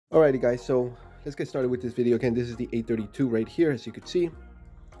Alrighty guys, so let's get started with this video. Again, this is the a32 right here, as you can see.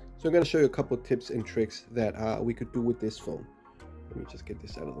 So I'm going to show you a couple tips and tricks that we could do with this phone. Let me just get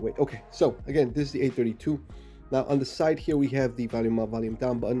this out of the way. Okay, so again, this is the a32. Now on the side here we have the volume up, volume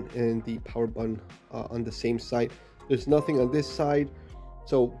down button and the power button on the same side. There's nothing on this side,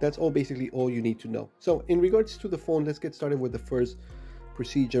 so that's basically all you need to know. So in regards to the phone, let's get started with the first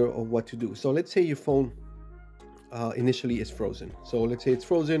procedure of what to do. So let's say your phone initially is frozen. So let's say it's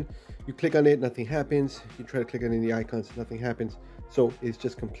frozen, you click on it, nothing happens. You try to click on the icons, nothing happens. So it's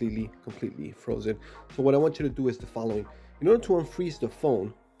just completely frozen. So what I want you to do is the following. In order to unfreeze the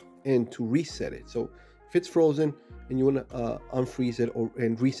phone and to reset it, so if it's frozen and you want to unfreeze it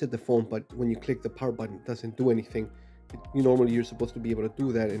and reset the phone, but when you click the power button it doesn't do anything, normally you're supposed to be able to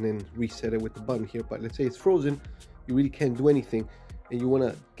do that and then reset it with the button here. But let's say it's frozen, you really can't do anything, and you want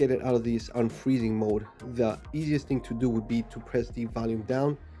to get it out of this unfreezing mode. The easiest thing to do would be to press the volume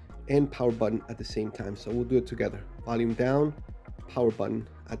down and power button at the same time. So we'll do it together. Volume down, power button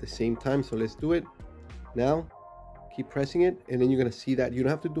at the same time. So let's do it now. Keep pressing it, and then you're going to see that you don't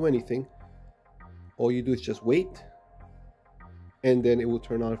have to do anything. All you do is just wait, and then it will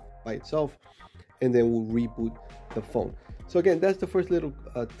turn off by itself, and then we'll reboot the phone. So again, that's the first little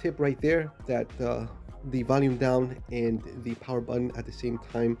tip right there, that the volume down and the power button at the same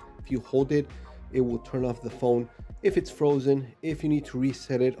time, if you hold it, it will turn off the phone if it's frozen, if you need to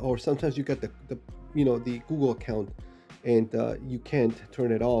reset it, or sometimes you got the Google account and you can't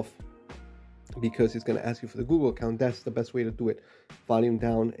turn it off because it's going to ask you for the Google account. That's the best way to do it. Volume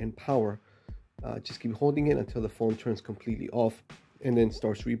down and power. Just keep holding it until the phone turns completely off and then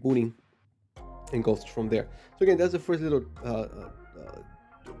starts rebooting and goes from there. So again, that's the first little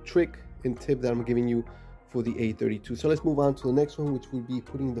trick and tip that I'm giving you for the a32. So let's move on to the next one, which would be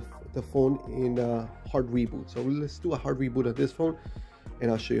putting the phone in hard reboot. So let's do a hard reboot of this phone,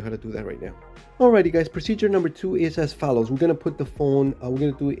 and I'll show you how to do that right now. Alrighty guys, procedure number 2 is as follows. We're going to put the phone, we're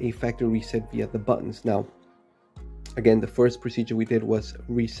going to do a factory reset via the buttons. Now again, the first procedure we did was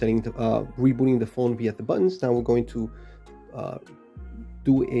rebooting the phone via the buttons. Now we're going to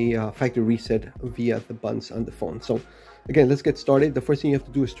do a factory reset via the buttons on the phone. So again, let's get started. The first thing you have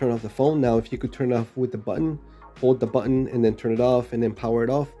to do is turn off the phone. Now if you could turn it off with the button, hold the button and then turn it off and then power it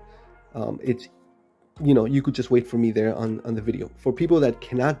off. It's, you could just wait for me there on the video. For people that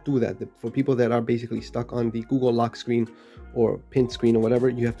cannot do that, for people that are basically stuck on the Google lock screen or pin screen or whatever,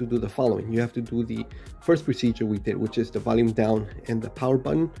 you have to do the following. You have to do the first procedure we did, which is the volume down and the power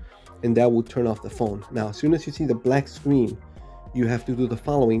button, and that will turn off the phone. Now as soon as you see the black screen, you have to do the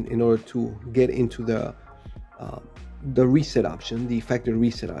following in order to get into the reset option, the factory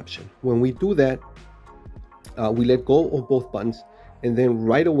reset option. When we do that, we let go of both buttons and then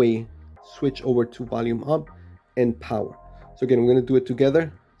right away switch over to volume up and power. So again, we're going to do it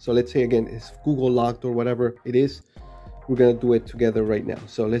together. So let's say again, it's Google locked or whatever it is. We're going to do it together right now.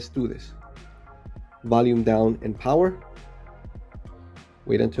 So let's do this. Volume down and power.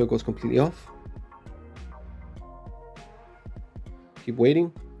 Wait until it goes completely off. Keep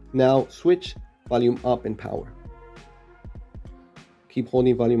waiting. Now switch, volume up and power. Keep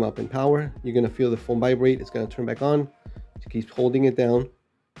holding volume up and power. You're going to feel the phone vibrate. It's going to turn back on. So keep holding it down.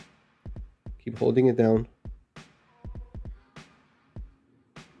 Keep holding it down.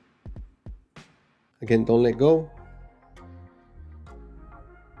 Again, don't let go.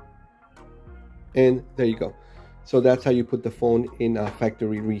 And there you go. So that's how you put the phone in a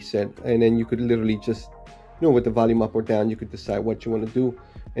factory reset. And then you could literally just, with the volume up or down, you could decide what you want to do.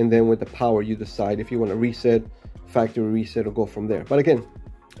 And then with the power, you decide if you want to reset, factory reset, or go from there. But again,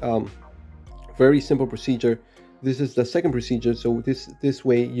 very simple procedure. This is the second procedure. So this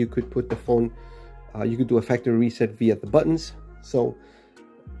way you could put the phone, you could do a factory reset via the buttons. So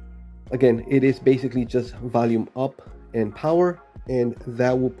again, it is basically just volume up and power, and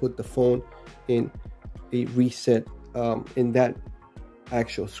that will put the phone in a reset in that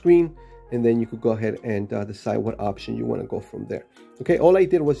actual screen, and then you could go ahead and decide what option you want to go from there. Okay, all I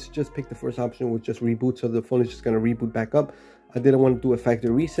did was just pick the first option, which just reboot, so the phone is just going to reboot back up. I didn't want to do a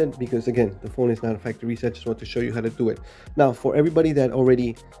factory reset because again, the phone is not a factory reset. Just want to show you how to do it. Now for everybody that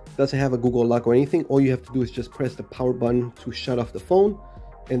already doesn't have a Google lock or anything, all you have to do is just press the power button to shut off the phone,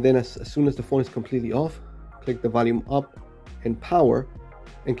 and then as soon as the phone is completely off, click the volume up and power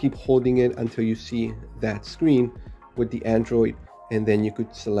and keep holding it until you see that screen with the Android, and then you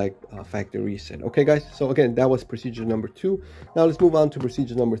could select factory reset. Okay guys, so again, that was procedure number 2. Now let's move on to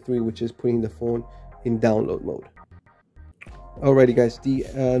procedure number 3, which is putting the phone in download mode. Alrighty guys,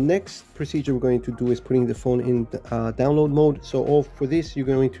 the next procedure we're going to do is putting the phone in download mode. So for this, you're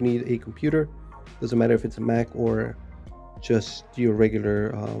going to need a computer. Doesn't matter if it's a Mac or just your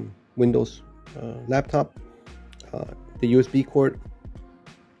regular Windows laptop, the USB cord,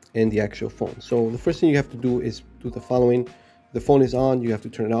 and the actual phone. So the first thing you have to do is do the following. The phone is on, you have to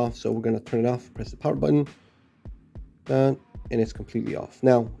turn it off. So we're going to turn it off, press the power button, and it's completely off.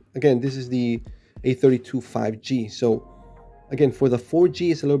 Now, again, this is the a32 5G. So again, for the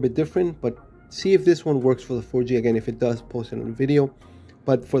 4G, it's a little bit different, but see if this one works for the 4G. Again, if it does, post it on the video.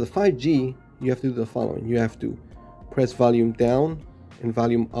 But for the 5G, you have to do the following. You have to press volume down and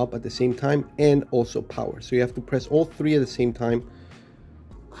volume up at the same time, and also power. So you have to press all three at the same time.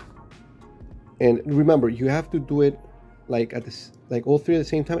 And remember, you have to do it like all three at the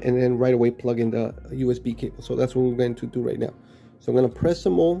same time, and then right away plug in the USB cable. So that's what we're going to do right now. So I'm going to press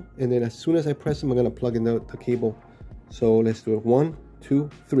them all, and then as soon as I press them, I'm going to plug in the cable. So let's do it. 1, 2,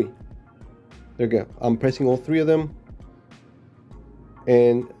 3. There you go. I'm pressing all three of them,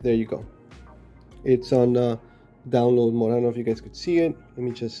 and there you go. It's on download mode. I don't know if you guys could see it. Let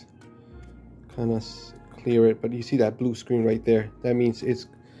me just kind of clear it, but you see that blue screen right there. That means it's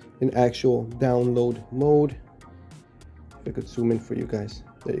an actual download mode. If I could zoom in for you guys.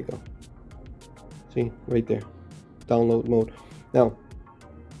 There you go. See right there, download mode. Now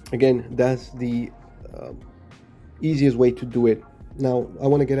again, that's the easiest way to do it. Now I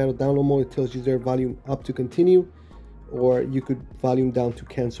want to get out of download mode. It tells you there volume up to continue, or you could volume down to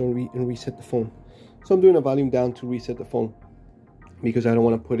cancel and reset the phone. So I'm doing a volume down to reset the phone because I don't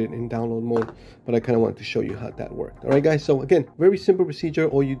want to put it in download mode, but I kind of wanted to show you how that worked. All right, guys. So again, very simple procedure.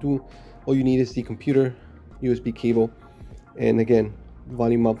 All you need is the computer, USB cable, and again,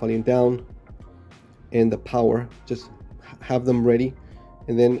 volume up, volume down, and the power. Just have them ready,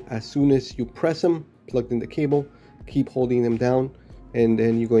 and then as soon as you press them, plugged in the cable, keep holding them down, and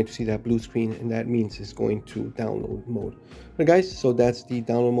then you're going to see that blue screen, and that means it's going to download mode. All right, guys, so that's the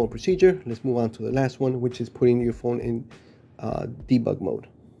download mode procedure. Let's move on to the last one, which is putting your phone in debug mode.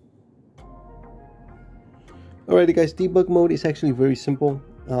 Alrighty, guys, debug mode is actually very simple.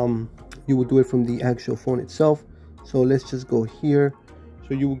 You will do it from the actual phone itself. So let's just go here.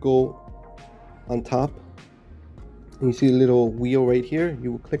 So you will go on top, and you see a little wheel right here.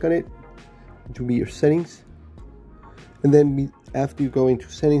 You will click on it, which will be your settings, and then after you go into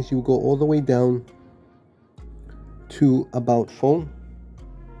settings, you will go all the way down to about phone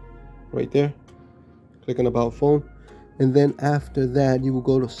right there. Click on about phone, and then after that you will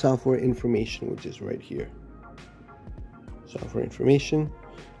go to software information, which is right here, software information,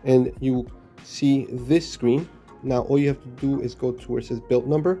 and you will see this screen. Now all you have to do is go to where it says build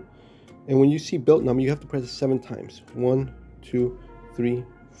number, and when you see build number, you have to press it 7 times. 1, 2, 3,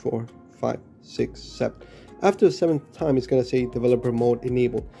 4, 5, 6, 7. After the 7th time, it's going to say developer mode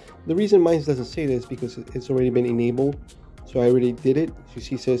enabled. The reason mine doesn't say this is because it's already been enabled. So I already did it. You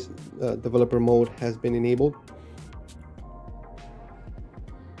see it says developer mode has been enabled.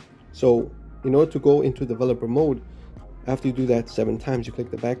 So in order to go into developer mode, after you do that 7 times, you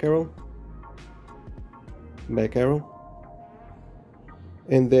click the back arrow,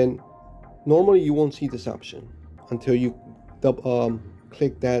 and then normally you won't see this option until you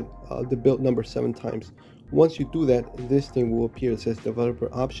click that the build number 7 times. Once you do that, this thing will appear. It says developer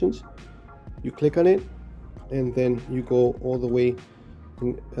options. You click on it, and then you go all the way,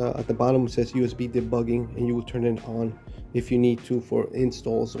 and at the bottom it says USB debugging, and you will turn it on if you need to for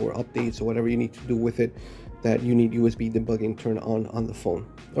installs or updates or whatever you need to do with it, that you need USB debugging turned on the phone.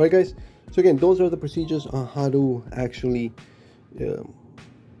 All right, guys, so again, those are the procedures on how to actually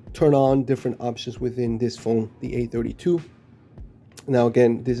turn on different options within this phone, the A32. Now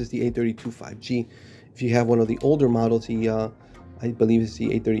again, this is the A32 5G. If you have one of the older models, I believe it's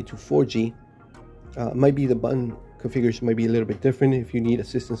the A32 4G, might be the button configuration might be a little bit different. If you need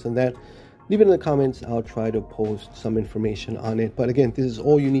assistance on that, leave it in the comments. I'll try to post some information on it. But again, this is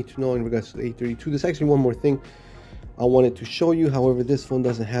all you need to know in regards to the A32. There's actually one more thing I wanted to show you. However, this phone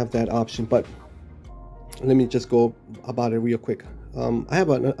doesn't have that option, but let me just go about it real quick. I have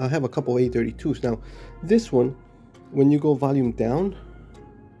a couple A32s. Now this one, when you go volume down,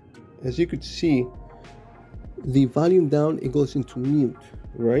 as you could see, the volume down, it goes into mute,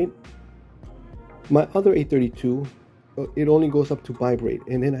 right? My other A32, it only goes up to vibrate,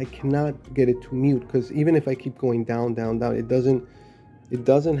 and then I cannot get it to mute, because even if I keep going down, it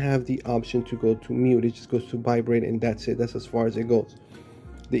doesn't have the option to go to mute. It just goes to vibrate, and that's it. That's as far as it goes.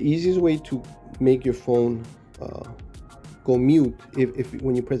 The easiest way to make your phone go mute, if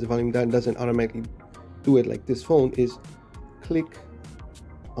when you press the volume down, it doesn't automatically do it like this phone, is click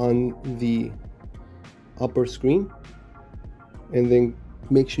on the upper screen, and then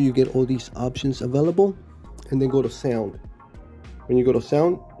make sure you get all these options available, and then go to sound. When you go to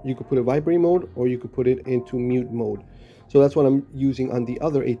sound, you could put it vibrate mode, or you could put it into mute mode. So that's what I'm using on the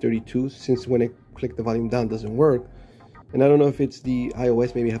other A32, since when I click the volume down, it doesn't work. And I don't know if it's the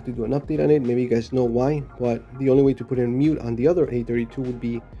iOS, maybe I have to do an update on it. Maybe you guys know why, but the only way to put it in mute on the other A32 would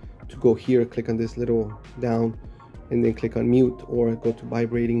be to go here, click on this little down, and then click on mute, or go to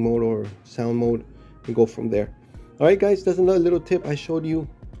vibrating mode or sound mode and go from there. All right, guys, that's another little tip I showed you.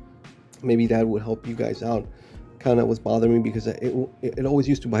 Maybe that would help you guys out. Kind of was bothering me because it always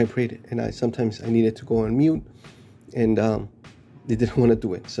used to vibrate, and sometimes I needed to go on mute, and they didn't want to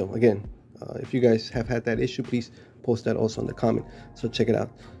do it. So again, if you guys have had that issue, please post that also in the comment, so check it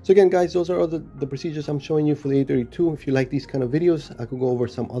out. So again, guys, those are all the procedures I'm showing you for the A32. If you like these kind of videos, I could go over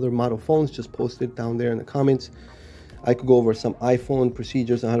some other model phones. Just post it down there in the comments. I could go over some iPhone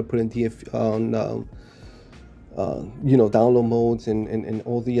procedures on how to put in you know, download modes and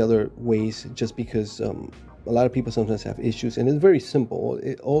all the other ways, just because a lot of people sometimes have issues, and it's very simple.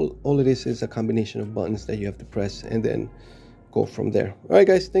 All it is a combination of buttons that you have to press, and then go from there. All right,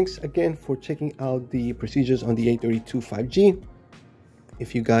 guys, thanks again for checking out the procedures on the A32 5G.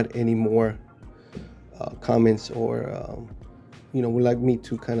 If you got any more comments, or you know, would like me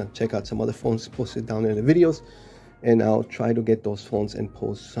to kind of check out some other phones, post it down in the videos, and I'll try to get those phones and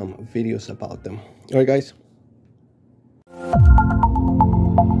post some videos about them. All right, guys.